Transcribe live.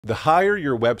The higher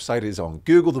your website is on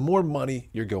Google, the more money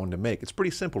you're going to make. It's pretty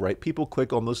simple, right? People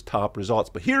click on those top results.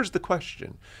 But here's the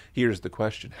question. Here's the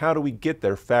question. How do we get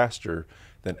there faster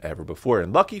than ever before?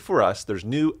 And lucky for us, there's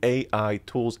new AI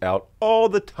tools out all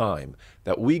the time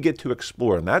that we get to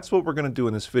explore. And that's what we're going to do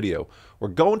in this video. We're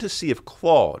going to see if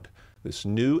Claude, this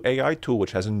new AI tool,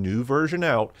 which has a new version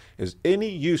out, is any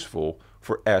useful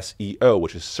for SEO,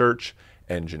 which is search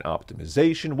engine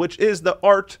optimization, which is the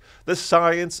art, the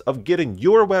science of getting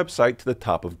your website to the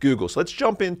top of Google. So let's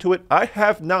jump into it. I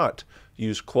have not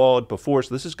used Claude before,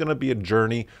 so this is going to be a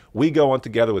journey we go on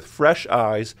together with fresh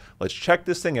eyes. Let's check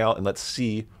this thing out and let's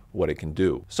see what it can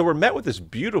do. So we're met with this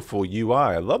beautiful UI.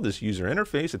 I love this user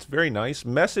interface. It's very nice.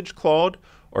 Message Claude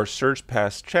or search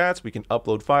past chats. We can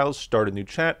upload files, start a new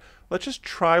chat. Let's just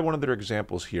try one of their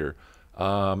examples here.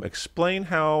 Explain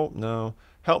how, no,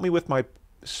 help me with my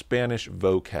Spanish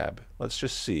vocab. Let's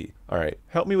just see. All right,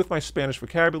 help me with my Spanish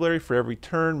vocabulary. For every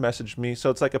turn, message me.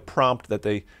 So it's like a prompt that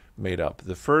they made up.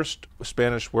 The first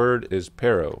Spanish word is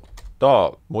perro,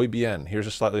 dog. Muy bien. Here's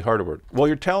a slightly harder word. Well,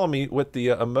 you're telling me with the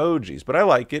emojis, but I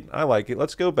like it. I like it.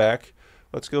 Let's go back.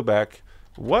 Let's go back.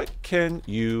 What can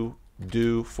you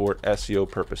do for SEO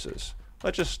purposes?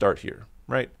 Let's just start here.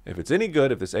 Right? If it's any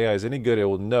good, if this AI is any good, it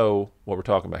will know what we're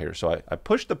talking about here. So I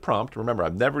pushed the prompt. Remember,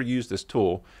 I've never used this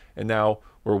tool, and now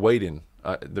we're waiting.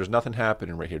 There's nothing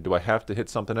happening right here. Do I have to hit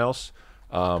something else?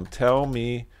 Tell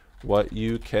me what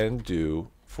you can do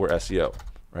for SEO.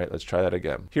 Right? Let's try that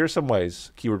again. Here's some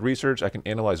ways. Keyword research. I can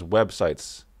analyze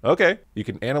websites. Okay, you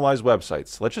can analyze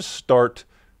websites. Let's just start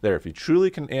there. If you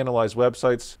truly can analyze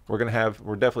websites, we're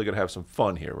definitely gonna have some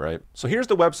fun here, right? So here's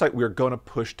the website we're gonna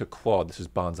push to Claude. This is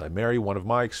Bonsai Mary, one of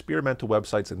my experimental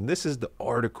websites, and this is the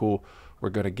article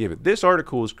we're gonna give it. This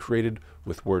article is created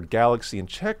with Word Galaxy, and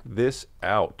check this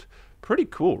out. Pretty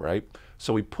cool, right?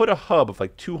 So we put a hub of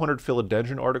like 200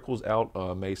 philodendron articles out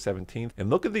May 17th,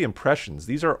 and look at the impressions.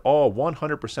 These are all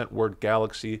 100% Word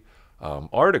Galaxy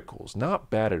articles. Not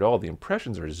bad at all. The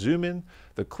impressions are zoom-in,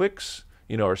 the clicks,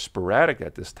 you know, are sporadic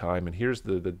at this time, and here's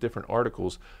the different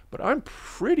articles, but I'm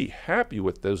pretty happy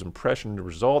with those impression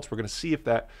results. We're going to see if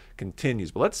that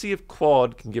continues, but let's see if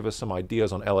Claude can give us some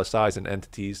ideas on LSIs and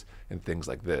entities and things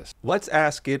like this. Let's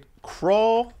ask it,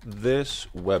 crawl this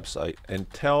website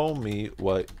and tell me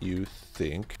what you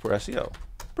think for SEO.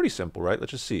 Pretty simple, right?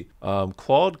 Let's just see.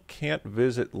 Claude can't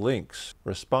visit links.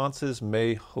 Responses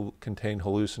may contain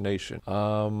hallucination.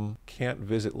 Can't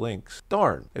visit links.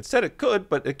 Darn. It said it could,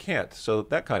 but it can't. So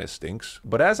that kind of stinks.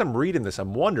 But as I'm reading this,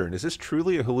 I'm wondering, is this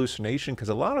truly a hallucination? Because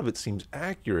a lot of it seems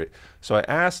accurate. So I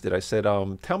asked it, I said,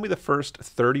 tell me the first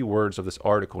 30 words of this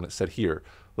article. And it said here,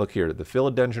 look here, the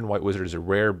philodendron white wizard is a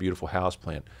rare, beautiful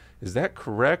houseplant. Is that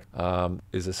correct?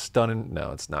 Is a stunning?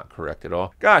 No, it's not correct at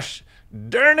all. Gosh,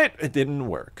 darn it, it didn't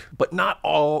work. But not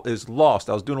all is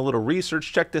lost. I was doing a little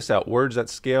research. Check this out, Words at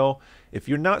Scale. If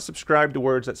you're not subscribed to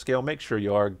Words at Scale, make sure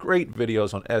you are. Great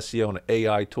videos on SEO and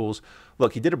AI tools.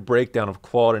 Look, he did a breakdown of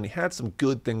Claude, and he had some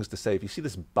good things to say. If you see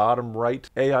this bottom right,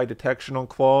 AI detection on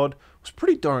Claude was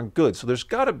pretty darn good. So there's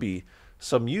got to be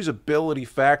some usability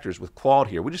factors with Claude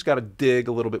here. We just got to dig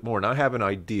a little bit more, and I have an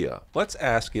idea. Let's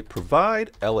ask it,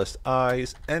 provide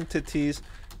LSIs, entities,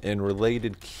 and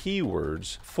related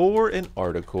keywords for an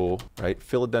article, right?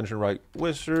 Philodendron White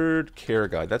Wizard Care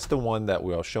Guide. That's the one that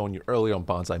we were showing you earlier on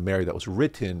Bonsai Mary that was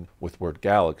written with Word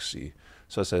Galaxy.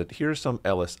 So I said, here's some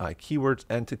LSI keywords,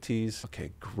 entities.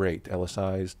 Okay, great.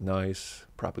 LSIs, nice.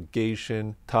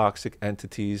 Propagation, toxic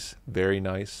entities, very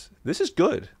nice. This is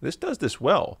good. This does this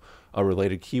well.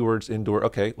 Related keywords, indoor.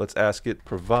 Okay, let's ask it,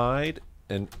 provide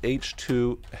an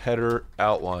H2 header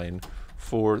outline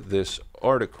for this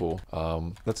article.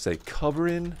 Let's say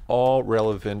covering all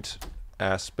relevant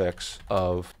aspects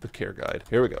of the care guide.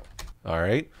 Here we go. All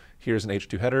right, here's an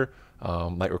H2 header.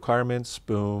 Light requirements,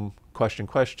 boom.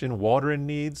 Question, watering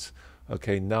needs.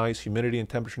 Okay, nice. Humidity and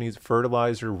temperature needs,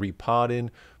 fertilizer, repotting,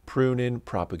 pruning,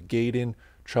 propagating,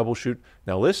 troubleshoot.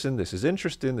 Now listen, this is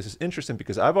interesting. This is interesting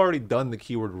because I've already done the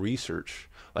keyword research,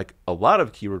 like a lot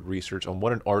of keyword research on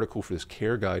what an article for this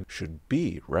care guide should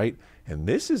be, right? And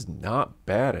this is not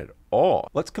bad at all.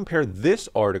 Let's compare this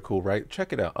article, right?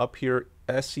 Check it out up here,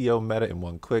 SEO meta in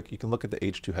one click. You can look at the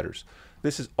H2 headers.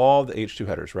 This is all the H2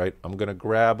 headers, right? I'm gonna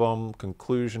grab them,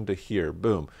 conclusion to here,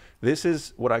 boom. This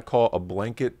is what I call a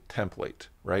blanket template,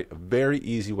 right? A very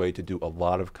easy way to do a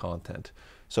lot of content.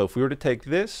 So if we were to take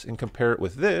this and compare it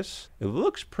with this, it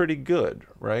looks pretty good,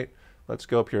 right? Let's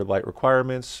go up here, light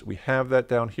requirements. We have that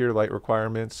down here, light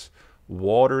requirements,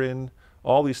 watering,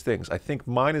 all these things. I think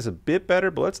mine is a bit better,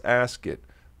 but let's ask it.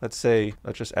 Let's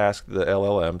just ask the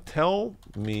LLM, tell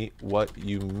me what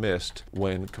you missed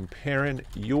when comparing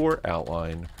your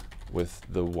outline with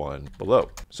the one below.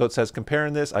 So it says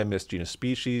comparing this, I missed genus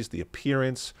species, the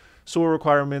appearance, soil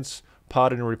requirements,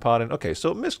 potted and repotted. Okay,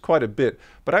 so it missed quite a bit,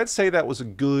 but I'd say that was a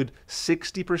good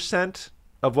 60%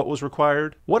 of what was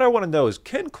required. What I want to know is,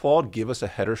 can Claude give us a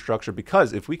header structure?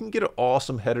 Because if we can get an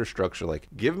awesome header structure, like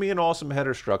give me an awesome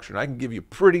header structure and I can give you a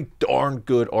pretty darn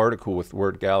good article with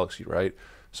Word Galaxy, right?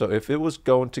 So if it was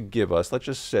going to give us, let's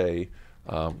just say,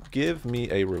 give me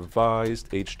a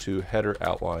revised H2 header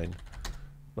outline.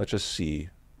 Let's just see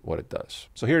what it does.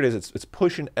 So here it is. It's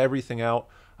pushing everything out.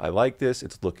 I like this.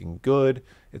 It's looking good.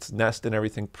 It's nesting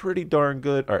everything pretty darn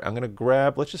good. All right, I'm going to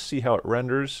grab, let's just see how it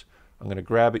renders. I'm going to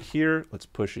grab it here. Let's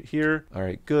push it here. All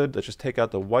right, good. Let's just take out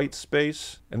the white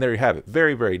space. And there you have it.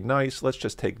 Very, very nice. Let's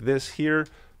just take this here,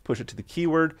 push it to the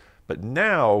keyword. But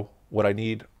now what I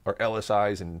need are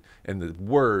LSIs and the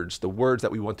words that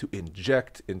we want to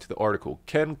inject into the article.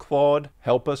 Can Claude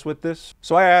help us with this?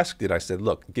 So I asked it, I said,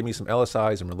 look, give me some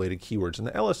LSIs and related keywords. And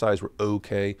the LSIs were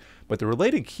okay, but the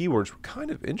related keywords were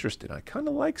kind of interesting. I kind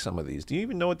of like some of these. Do you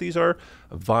even know what these are?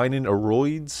 Vinin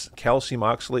aroids, calcium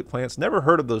oxalate plants. Never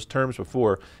heard of those terms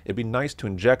before. It'd be nice to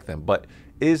inject them, but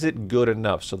is it good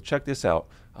enough? So check this out.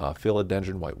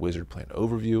 Philodendron white wizard plant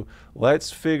overview.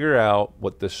 Let's figure out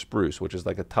what the spruce, which is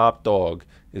like a top dog,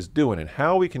 is doing and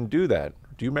how we can do that.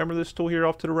 Do you remember this tool here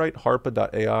off to the right,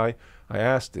 harpa.ai? I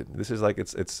asked it. This is like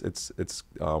its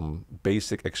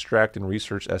basic extract and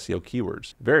research SEO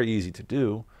keywords. Very easy to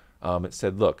do. It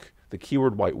said, look, the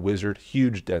keyword white wizard,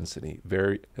 huge density,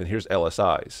 and here's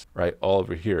LSIs, right? All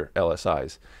over here,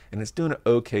 LSIs. And it's doing an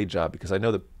okay job because I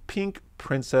know the pink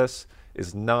princess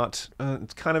is not,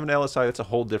 it's kind of an LSI. That's a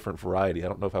whole different variety. I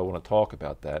don't know if I want to talk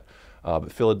about that. But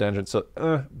philodendron,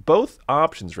 so both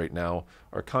options right now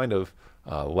are kind of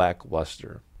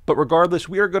lackluster. But regardless,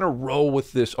 we are going to roll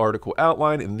with this article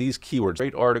outline and these keywords.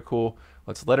 Great article.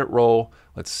 Let's let it roll.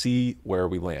 Let's see where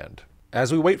we land.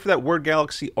 As we wait for that Word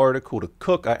Galaxy article to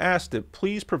cook, I asked it,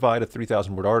 please provide a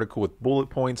 3,000 word article with bullet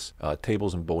points,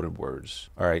 tables, and bolded words.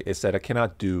 All right, it said I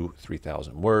cannot do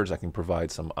 3,000 words. I can provide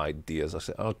some ideas. I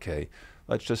said, okay,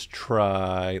 let's just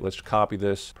try, let's copy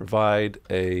this, provide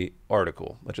a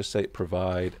article. Let's just say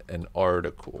provide an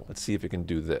article. Let's see if it can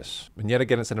do this. And yet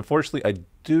again, it said, unfortunately, I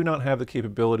do not have the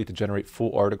capability to generate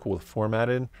full article with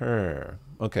formatted.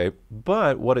 Okay,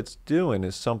 but what it's doing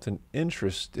is something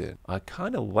interesting. I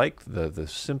kind of like the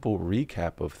simple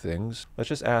recap of things. Let's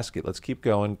just ask it. Let's keep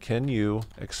going. Can you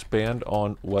expand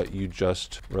on what you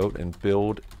just wrote and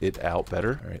build it out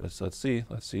better? All right, let's see.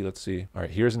 All right,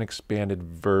 here's an expanded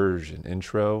version.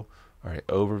 Intro. All right,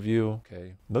 overview.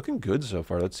 Okay, looking good so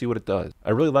far. Let's see what it does. I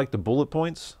really like the bullet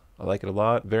points. I like it a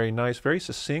lot. Very nice, very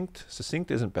succinct. Succinct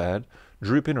isn't bad.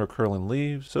 Drooping or curling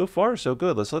leaves. So far, so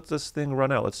good. Let's let this thing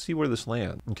run out. Let's see where this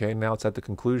lands. Okay, now it's at the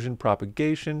conclusion,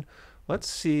 propagation. Let's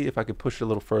see if I could push it a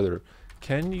little further.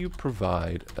 Can you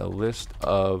provide a list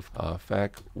of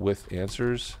fact with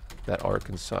answers that are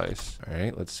concise? All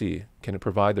right, let's see. Can it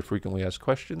provide the frequently asked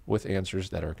questions with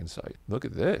answers that are concise? Look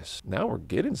at this. Now we're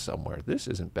getting somewhere. This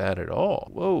isn't bad at all.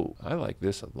 Whoa, I like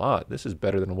this a lot. This is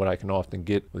better than what I can often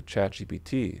get with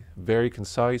ChatGPT. Very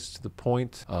concise, to the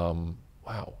point.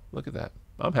 Wow, look at that.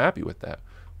 I'm happy with that.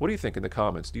 What do you think in the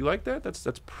comments? Do you like that?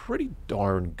 That's pretty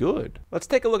darn good. Let's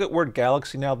take a look at Word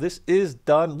Galaxy now. This is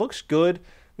done. Looks good.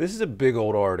 This is a big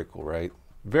old article, right?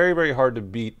 Very, very hard to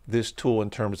beat this tool in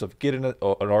terms of getting an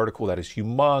article that is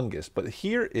humongous. But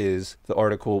here is the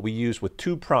article we used with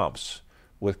 2 prompts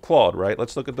with Claude, right?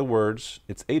 Let's look at the words.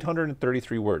 It's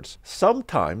 833 words.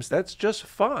 Sometimes that's just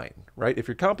fine, right? If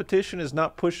your competition is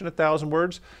not pushing 1,000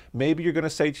 words, maybe you're going to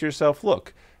say to yourself,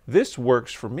 look, this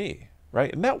works for me,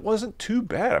 right? And that wasn't too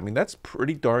bad. I mean, that's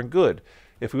pretty darn good.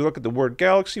 If we look at the Word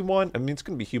Galaxy one, I mean, it's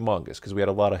going to be humongous because we had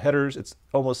a lot of headers. It's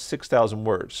almost 6,000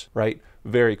 words, right?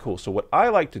 Very cool. So what I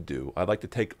like to do, I like to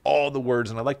take all the words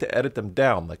and I like to edit them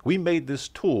down. Like we made this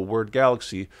tool, Word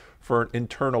Galaxy, for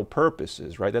internal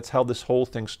purposes, right? That's how this whole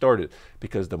thing started,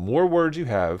 because the more words you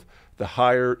have, the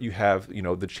higher you have,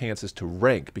 the chances to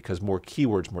rank, because more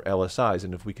keywords, more LSIs.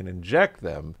 And if we can inject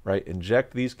them, right?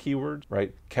 Inject these keywords,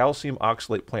 right? Calcium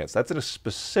oxalate plants. That's in a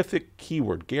specific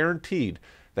keyword, guaranteed.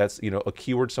 That's, a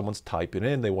keyword someone's typing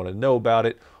in. They want to know about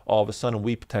it. All of a sudden,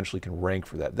 we potentially can rank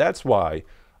for that. That's why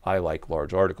I like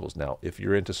large articles. Now, if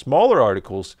you're into smaller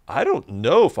articles, I don't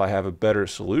know if I have a better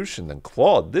solution than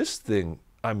Claude. This thing,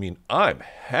 I mean, I'm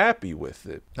happy with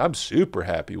it. I'm super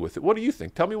happy with it. What do you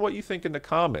think? Tell me what you think in the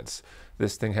comments.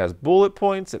 This thing has bullet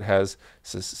points. It has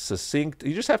succinct.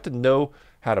 You just have to know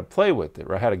how to play with it,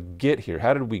 right? How to get here.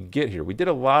 How did we get here? We did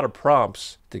a lot of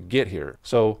prompts to get here.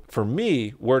 So for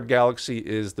me, Word Galaxy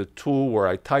is the tool where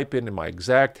I type in my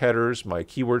exact headers, my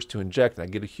keywords to inject, and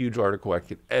I get a huge article. I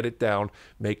can edit down,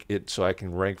 make it so I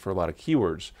can rank for a lot of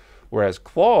keywords. Whereas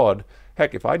Claude,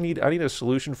 heck, if I need a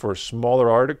solution for a smaller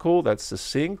article that's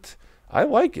succinct, I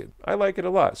like it. I like it a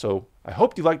lot. So I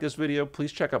hope you like this video.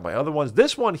 Please check out my other ones.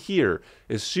 This one here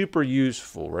is super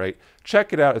useful, right?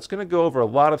 Check it out. It's going to go over a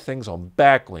lot of things on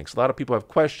backlinks. A lot of people have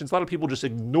questions. A lot of people just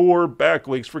ignore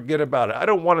backlinks, forget about it. I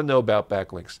don't want to know about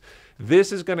backlinks.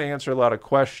 This is going to answer a lot of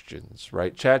questions,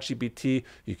 right? ChatGPT,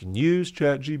 you can use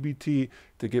ChatGPT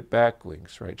to get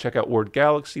backlinks, right? Check out Word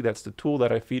Galaxy. That's the tool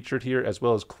that I featured here, as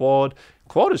well as Claude.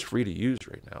 Claude is free to use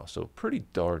right now, so pretty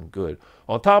darn good.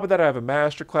 On top of that, I have a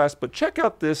masterclass, but check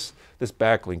out this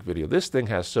backlink video. This thing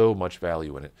has so much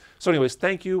value in it. So anyways,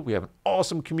 thank you. We have an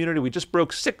awesome community. We just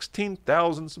broke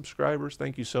 16,000 subscribers.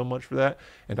 Thank you so much for that,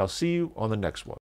 and I'll see you on the next one.